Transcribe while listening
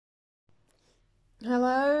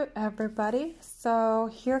Hello everybody, so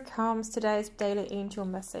here comes today's daily angel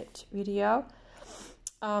message video.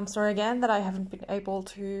 Sorry again that I haven't been able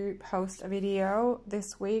to post a video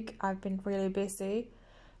this week. I've been really busy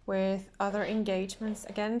with other engagements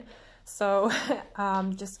again, so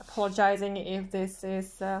just apologizing if this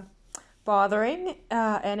is bothering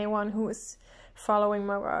anyone who is following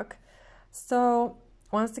my work. So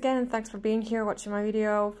once again, thanks for being here, watching my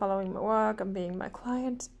video, following my work, and being my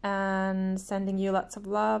client, and sending you lots of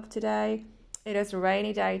love today. It is a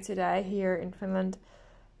rainy day today here in Finland,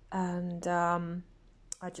 and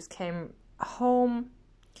I just came home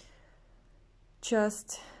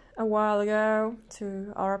just a while ago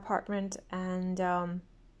to our apartment and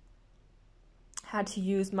had to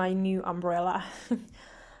use my new umbrella,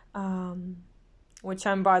 which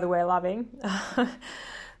I'm, by the way, loving.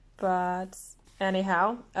 But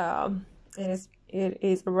anyhow, it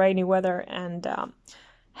is rainy weather, and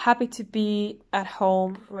happy to be at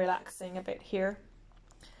home, relaxing a bit here.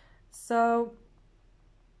 So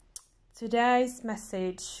today's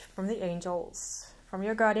message from the angels, from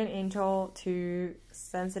your guardian angel to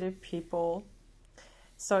sensitive people.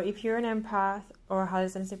 So if you're an empath or a highly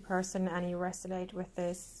sensitive person and you resonate with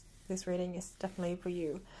this reading is definitely for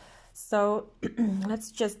you. So let's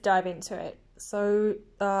just dive into it. So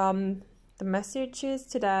the messages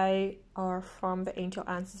today are from the Angel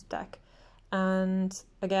Answers deck, and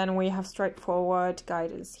again we have straightforward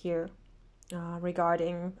guidance here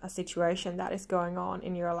regarding a situation that is going on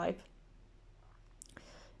in your life.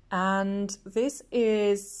 And this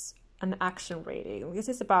is an action reading. This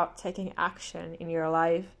is about taking action in your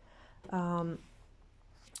life,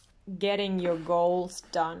 getting your goals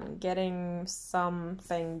done, getting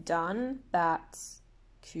something done that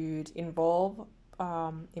could involve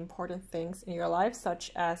important things in your life,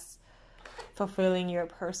 such as fulfilling your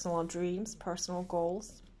personal dreams, personal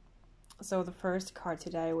goals. So the first card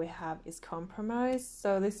today we have is compromise.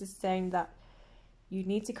 So this is saying that you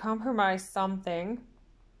need to compromise something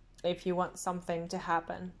if you want something to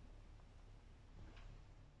happen.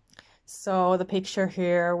 So the picture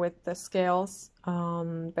here with the scales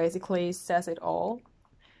basically says it all,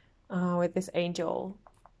 with this angel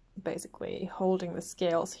basically holding the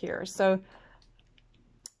scales here. So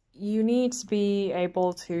you need to be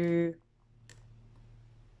able to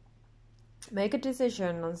make a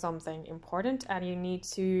decision on something important, and you need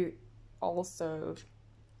to also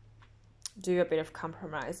do a bit of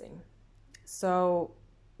compromising. So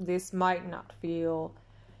this might not feel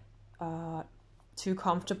too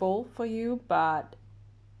comfortable for you, but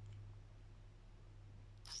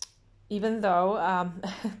even though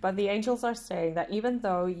but the angels are saying that even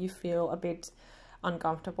though you feel a bit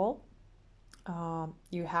uncomfortable,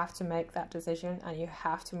 you have to make that decision and you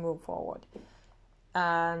have to move forward,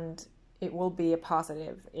 and it will be a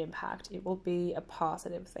positive impact. It will be a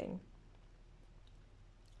positive thing.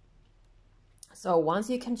 So once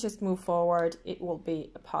you can just move forward, it will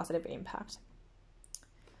be a positive impact.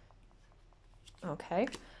 Okay,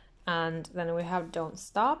 and then we have don't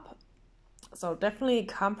stop. So definitely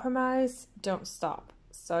compromise, don't stop.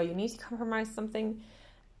 So you need to compromise something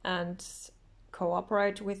and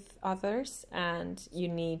cooperate with others, and you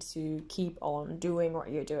need to keep on doing what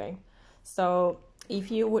you're doing. So if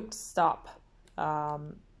you would stop,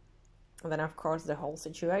 then of course the whole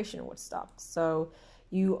situation would stop. So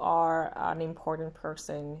you are an important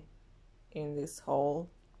person in this whole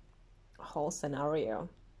scenario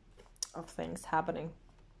of things happening.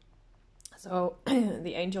 So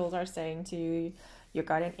the angels are saying to you, your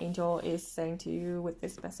guardian angel is saying to you with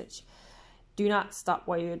this message, do not stop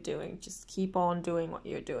what you're doing. Just keep on doing what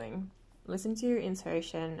you're doing. Listen to your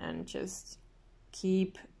intuition and just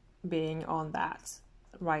keep being on that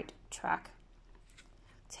right track,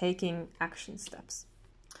 taking action steps.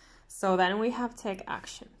 So then we have take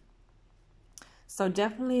action. So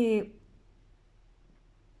definitely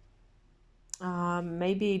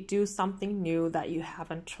maybe do something new that you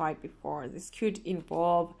haven't tried before. This could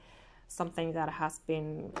involve something that has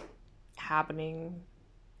been happening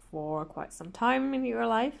for quite some time in your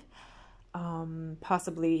life,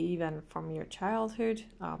 possibly even from your childhood,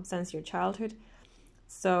 since your childhood.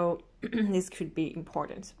 So this could be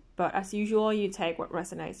important, but as usual, you take what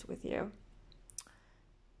resonates with you.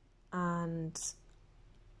 And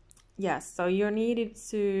yes, so you're needed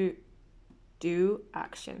to do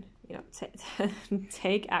action,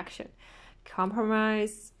 take action,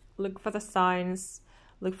 compromise, look for the signs,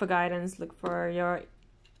 look for guidance, look for your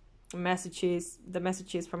messages, the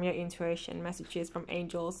messages from your intuition, messages from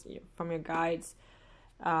angels, from your guides,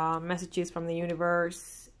 messages from the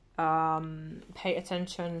universe. Pay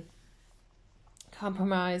attention,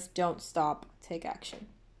 compromise, don't stop, take action.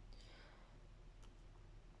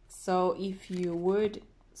 So if you would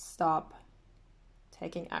stop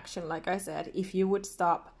taking action, like I said, if you would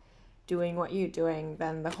stop doing what you're doing,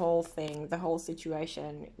 then the whole thing, the whole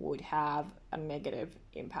situation would have a negative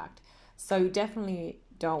impact. So you definitely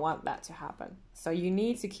don't want that to happen. So you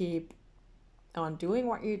need to keep on doing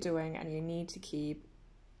what you're doing, and you need to keep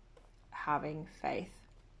having faith.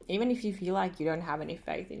 Even if you feel like you don't have any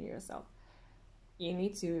faith in yourself, you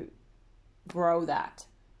need to grow that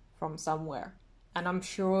from somewhere. And I'm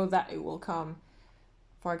sure that it will come.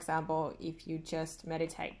 For example, if you just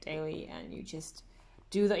meditate daily and you just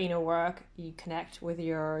do the inner work, you connect with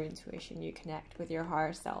your intuition, you connect with your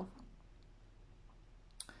higher self,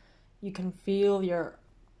 you can feel your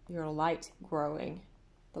light growing.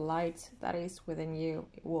 The light that is within you,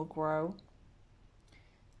 it will grow.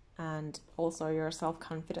 And also your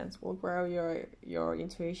self-confidence will grow, your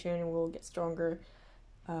intuition will get stronger,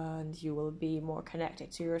 and you will be more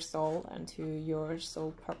connected to your soul and to your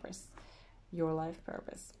soul purpose, your life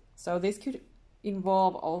purpose. So this could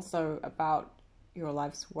involve also about your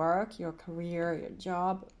life's work, your career, your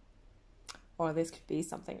job, or this could be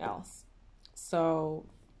something else. So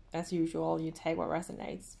as usual, you take what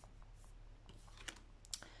resonates.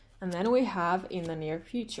 And then we have in the near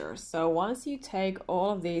future. So once you take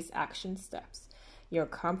all of these action steps, you're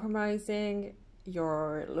compromising,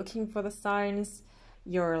 you're looking for the signs,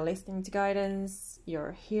 you're listening to guidance,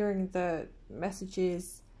 you're hearing the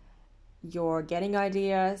messages, you're getting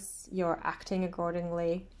ideas, you're acting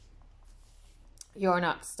accordingly, you're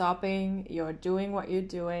not stopping, you're doing what you're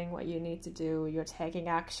doing, what you need to do, you're taking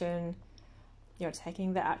action, you're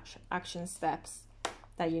taking the action steps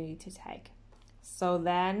that you need to take. So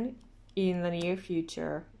then, in the near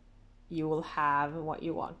future, you will have what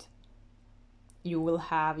you want. You will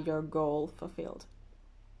have your goal fulfilled.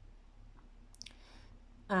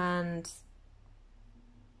 And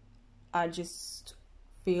I just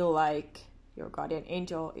feel like your guardian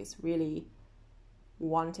angel is really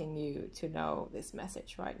wanting you to know this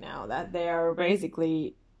message right now, that they are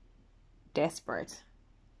basically desperate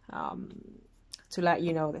to let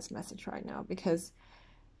you know this message right now, because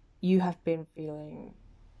you have been feeling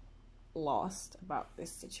lost about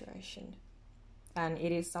this situation, and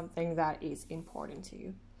it is something that is important to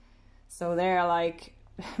you. So they're like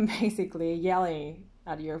basically yelling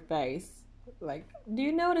at your face, like, do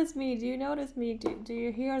you notice me? Do you notice me? Do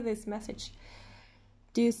you hear this message?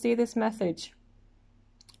 Do you see this message?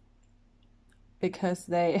 Because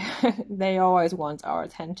they always want our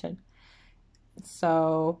attention.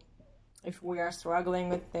 So if we are struggling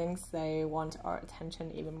with things, they want our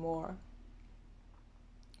attention even more.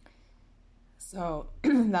 So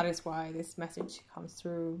that is why this message comes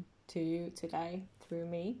through to you today, through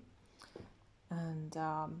me. And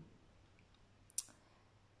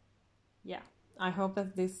yeah, I hope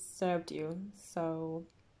that this served you. So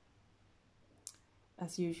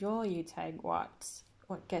as usual, you take what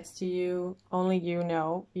gets to you. Only you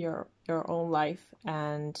know your own life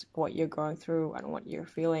and what you're going through and what you're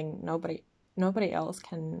feeling. Nobody else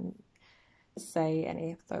can say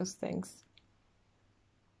any of those things.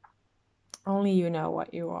 Only you know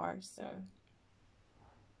what you are. So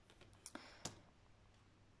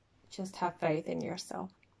just have faith in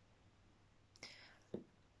yourself.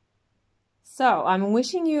 So I'm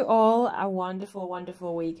wishing you all a wonderful,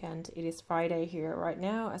 wonderful weekend. It is Friday here right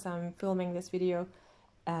now as I'm filming this video.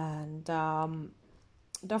 And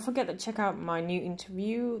don't forget to check out my new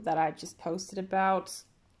interview that I just posted about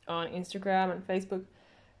on Instagram and Facebook.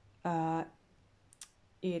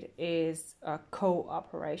 It is a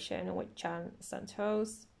cooperation with Chan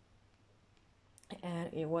Santos,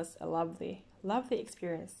 and it was a lovely, lovely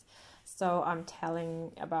experience. So I'm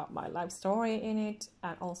telling about my life story in it,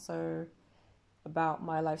 and also about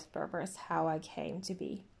my life's purpose, how I came to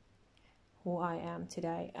be who I am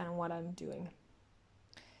today and what I'm doing.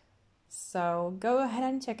 So go ahead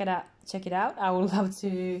and check it out. I would love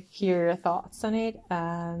to hear your thoughts on it,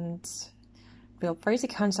 and feel free to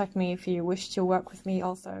contact me if you wish to work with me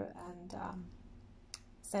also. And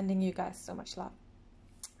sending you guys so much love.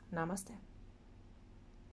 Namaste.